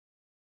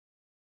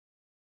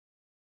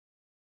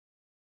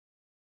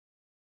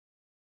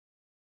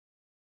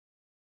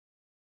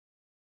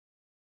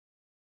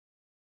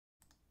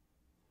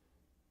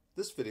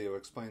This video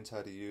explains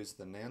how to use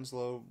the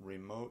NANSLO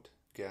Remote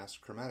Gas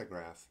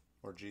Chromatograph,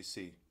 or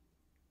GC.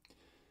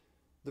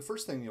 The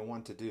first thing you'll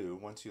want to do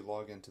once you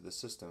log into the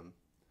system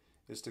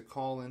is to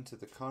call into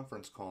the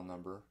conference call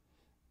number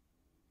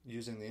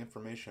using the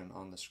information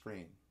on the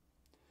screen.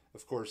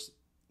 Of course,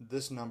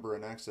 this number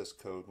and access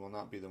code will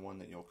not be the one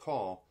that you'll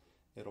call.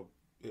 It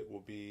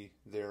will be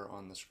there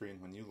on the screen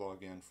when you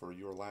log in for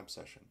your lab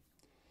session.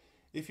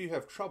 If you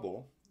have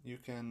trouble, you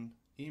can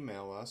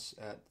email us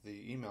at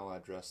the email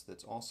address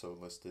that's also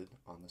listed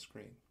on the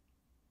screen.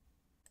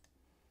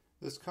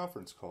 This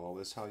conference call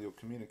is how you'll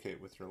communicate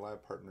with your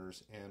lab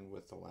partners and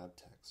with the lab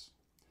techs.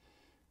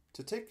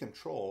 To take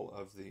control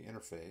of the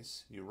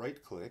interface, you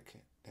right-click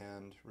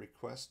and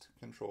request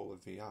control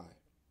of VI.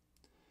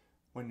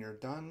 When you're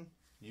done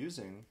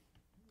using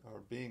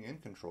or being in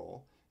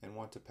control and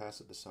want to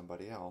pass it to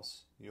somebody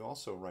else, you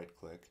also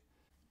right-click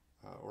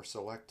or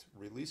select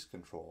release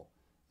control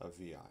of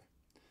VI.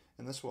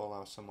 And this will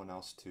allow someone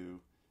else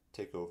to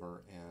take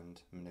over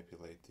and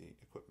manipulate the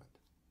equipment.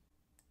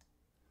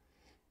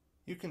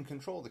 You can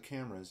control the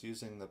cameras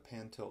using the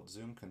pan, tilt,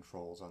 zoom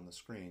controls on the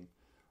screen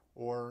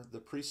or the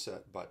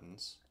preset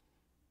buttons,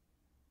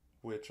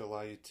 which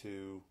allow you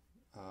to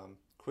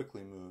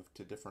quickly move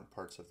to different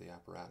parts of the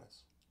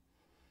apparatus.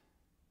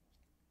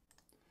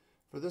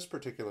 For this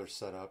particular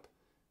setup,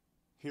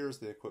 here's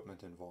the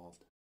equipment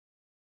involved.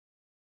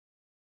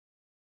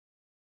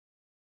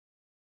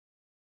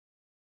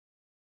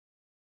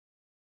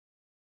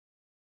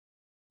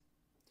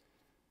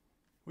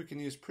 We can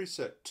use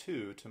preset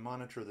 2 to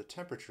monitor the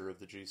temperature of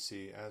the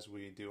GC as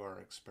we do our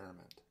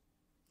experiment.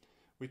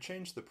 We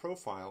change the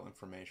profile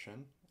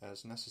information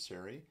as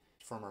necessary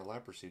from our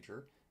lab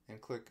procedure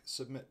and click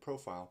Submit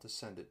Profile to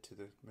send it to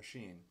the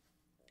machine.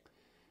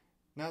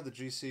 Now the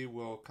GC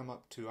will come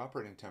up to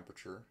operating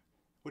temperature,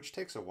 which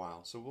takes a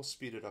while, so we'll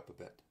speed it up a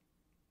bit.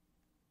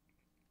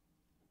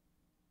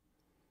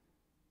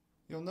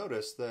 You'll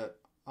notice that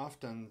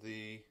often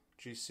the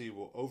GC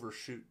will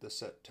overshoot the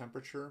set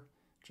temperature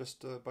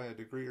just by a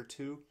degree or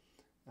two,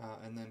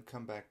 and then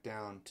come back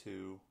down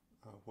to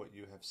what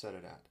you have set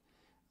it at.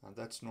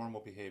 That's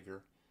normal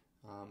behavior.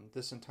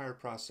 This entire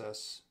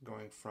process,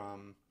 going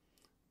from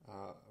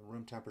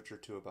room temperature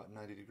to about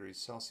 90 degrees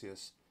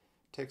Celsius,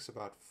 takes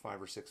about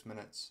 5 or 6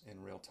 minutes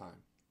in real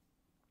time.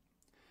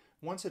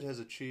 Once it has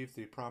achieved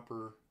the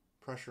proper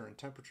pressure and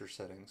temperature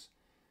settings,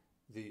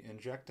 the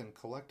Inject and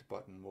Collect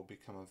button will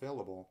become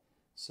available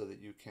so that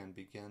you can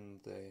begin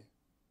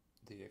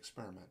the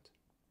experiment.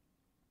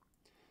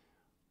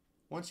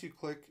 Once you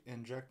click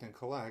Inject and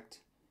Collect,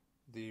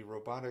 the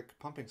robotic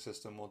pumping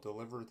system will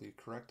deliver the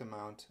correct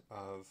amount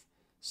of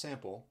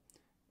sample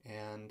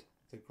and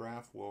the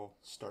graph will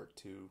start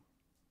to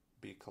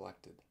be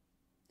collected.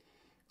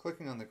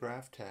 Clicking on the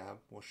Graph tab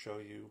will show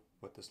you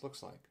what this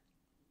looks like.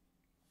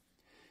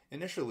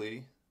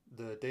 Initially,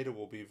 the data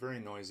will be very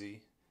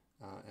noisy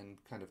and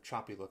kind of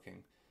choppy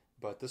looking,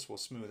 but this will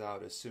smooth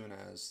out as soon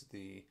as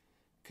the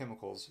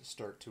chemicals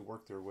start to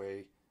work their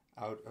way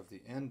out of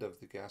the end of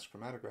the gas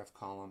chromatograph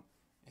column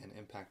and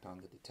impact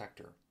on the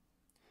detector.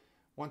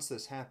 Once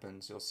this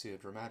happens, you'll see a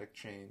dramatic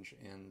change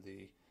in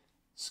the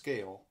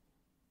scale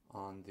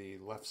on the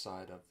left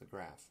side of the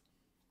graph,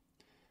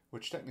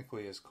 which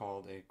technically is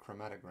called a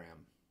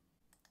chromatogram.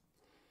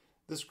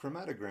 This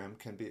chromatogram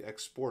can be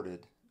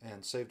exported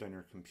and saved on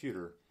your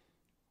computer,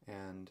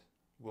 and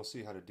we'll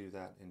see how to do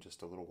that in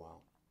just a little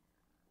while.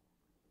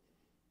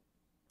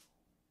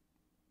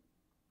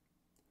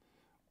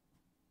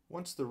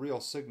 Once the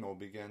real signal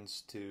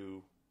begins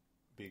to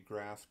be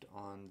graphed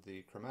on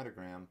the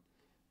chromatogram,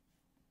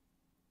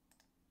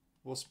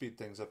 we'll speed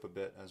things up a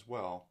bit as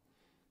well.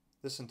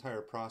 This entire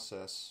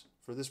process,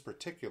 for this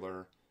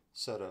particular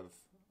set of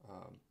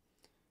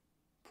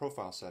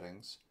profile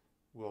settings,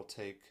 will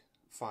take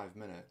 5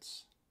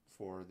 minutes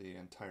for the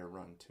entire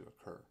run to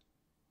occur.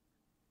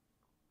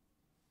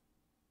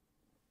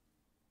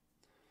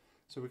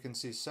 So we can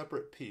see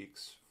separate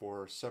peaks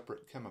for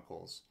separate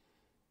chemicals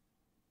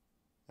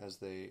as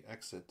they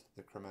exit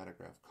the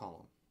chromatograph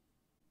column.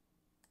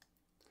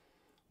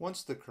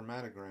 Once the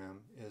chromatogram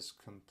is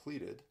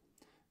completed,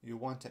 you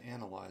want to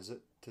analyze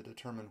it to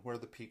determine where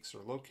the peaks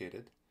are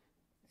located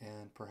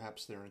and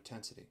perhaps their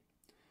intensity.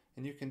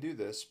 And you can do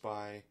this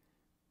by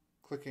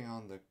clicking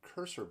on the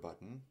cursor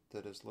button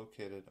that is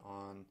located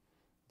on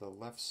the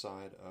left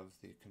side of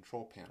the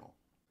control panel.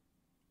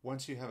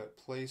 Once you have it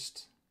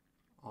placed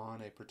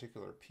on a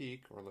particular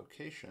peak or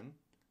location,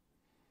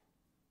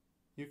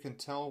 you can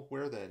tell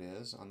where that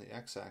is on the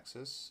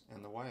x-axis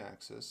and the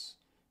y-axis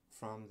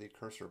from the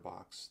cursor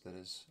box that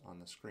is on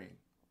the screen.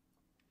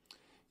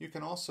 You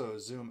can also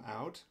zoom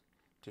out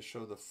to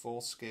show the full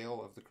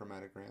scale of the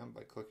chromatogram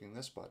by clicking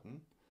this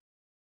button.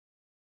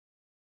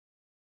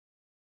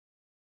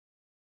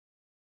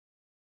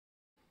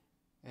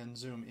 And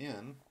zoom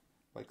in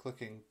by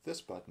clicking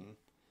this button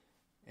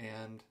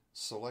and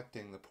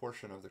selecting the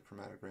portion of the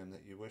chromatogram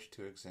that you wish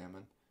to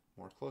examine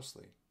more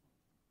closely.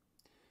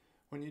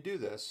 When you do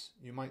this,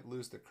 you might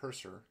lose the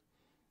cursor.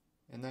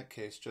 In that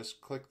case, just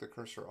click the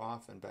cursor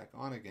off and back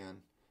on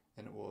again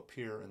and it will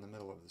appear in the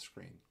middle of the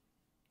screen.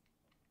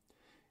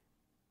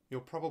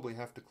 You'll probably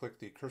have to click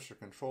the cursor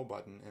control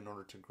button in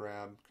order to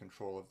grab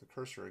control of the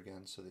cursor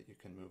again so that you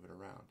can move it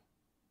around.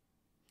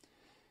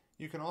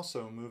 You can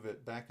also move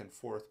it back and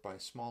forth by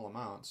small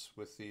amounts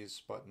with these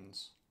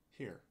buttons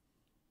here.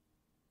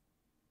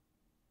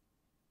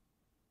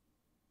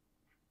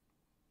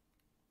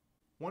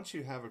 Once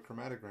you have a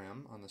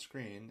chromatogram on the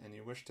screen and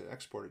you wish to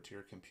export it to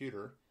your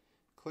computer,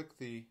 click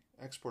the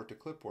Export to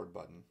Clipboard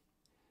button.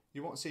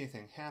 You won't see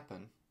anything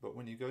happen, but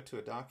when you go to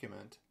a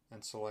document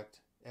and select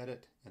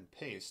Edit and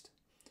Paste,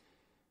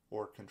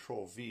 or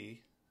Control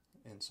V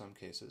in some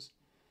cases,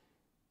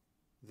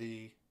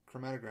 the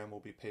chromatogram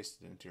will be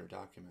pasted into your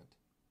document.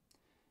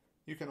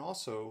 You can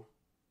also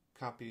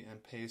copy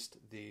and paste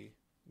the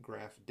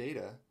graph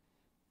data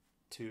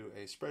to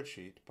a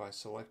spreadsheet by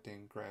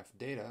selecting Graph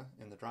Data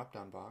in the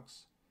drop-down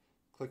box,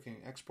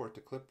 clicking Export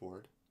to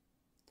Clipboard,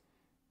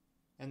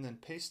 and then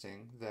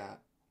pasting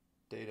that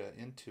data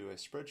into a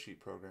spreadsheet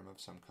program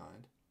of some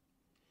kind,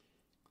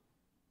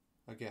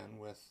 again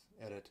with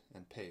Edit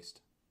and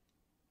Paste.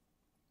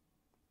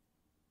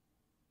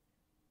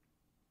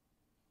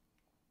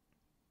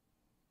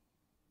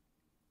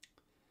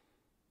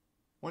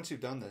 Once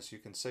you've done this, you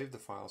can save the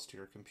files to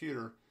your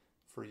computer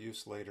for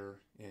use later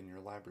in your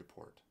lab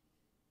report.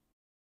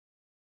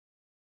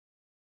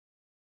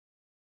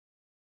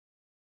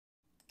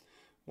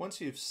 Once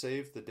you've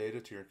saved the data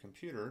to your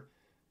computer,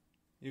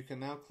 you can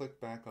now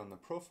click back on the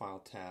Profile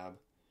tab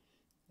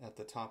at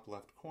the top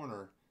left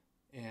corner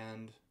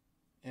and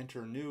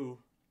enter new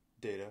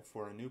data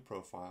for a new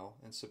profile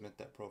and submit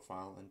that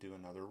profile and do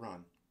another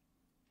run.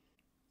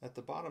 At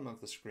the bottom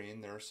of the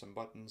screen there are some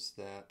buttons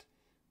that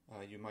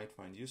you might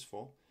find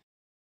useful.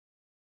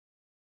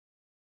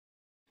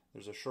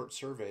 There's a short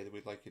survey that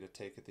we'd like you to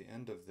take at the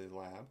end of the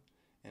lab,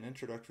 an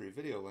introductory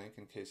video link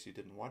in case you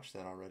didn't watch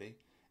that already,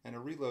 and a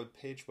reload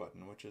page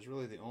button, which is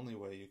really the only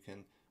way you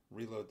can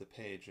reload the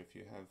page if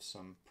you have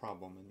some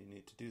problem and you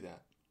need to do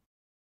that.